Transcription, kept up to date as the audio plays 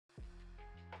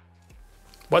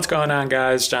What's going on,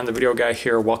 guys? John the Video Guy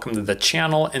here. Welcome to the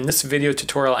channel. In this video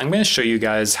tutorial, I'm going to show you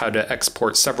guys how to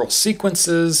export several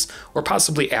sequences or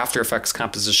possibly After Effects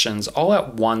compositions all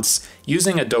at once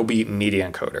using Adobe Media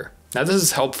Encoder. Now, this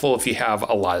is helpful if you have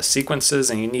a lot of sequences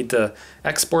and you need to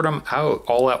export them out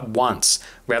all at once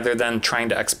rather than trying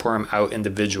to export them out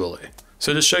individually.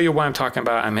 So to show you what I'm talking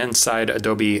about, I'm inside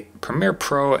Adobe Premiere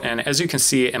Pro, and as you can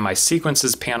see in my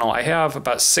sequences panel, I have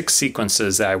about 6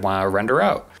 sequences that I want to render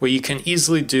out. What you can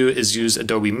easily do is use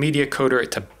Adobe Media Encoder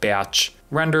to batch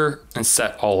render and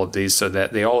set all of these so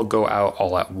that they all go out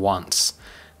all at once.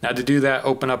 Now to do that,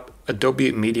 open up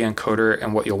Adobe Media Encoder,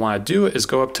 and what you'll want to do is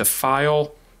go up to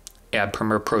File, Add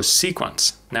Premiere Pro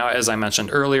Sequence. Now, as I mentioned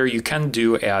earlier, you can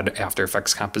do Add After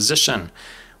Effects Composition,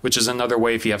 which is another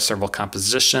way if you have several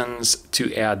compositions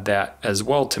to add that as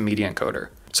well to Media Encoder.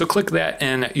 So click that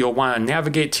and you'll want to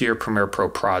navigate to your Premiere Pro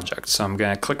project. So I'm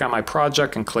going to click on my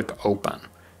project and click Open.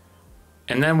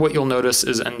 And then what you'll notice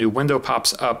is a new window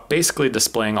pops up, basically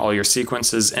displaying all your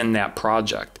sequences in that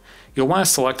project. You'll want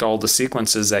to select all the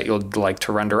sequences that you'll like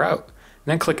to render out, and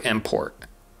then click Import.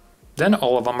 Then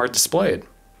all of them are displayed.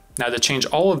 Now to change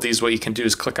all of these, what you can do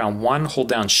is click on one, hold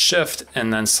down Shift,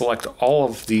 and then select all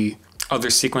of the other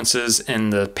sequences in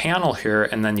the panel here,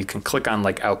 and then you can click on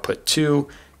like output 2,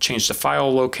 change the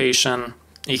file location.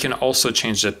 You can also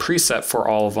change the preset for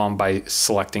all of them by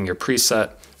selecting your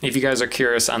preset. If you guys are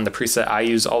curious on the preset I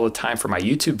use all the time for my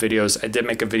YouTube videos, I did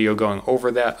make a video going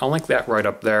over that. I'll link that right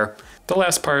up there. The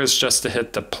last part is just to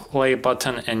hit the play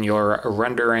button and your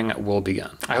rendering will begin.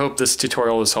 I hope this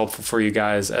tutorial was helpful for you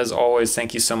guys. As always,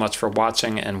 thank you so much for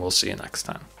watching, and we'll see you next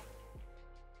time.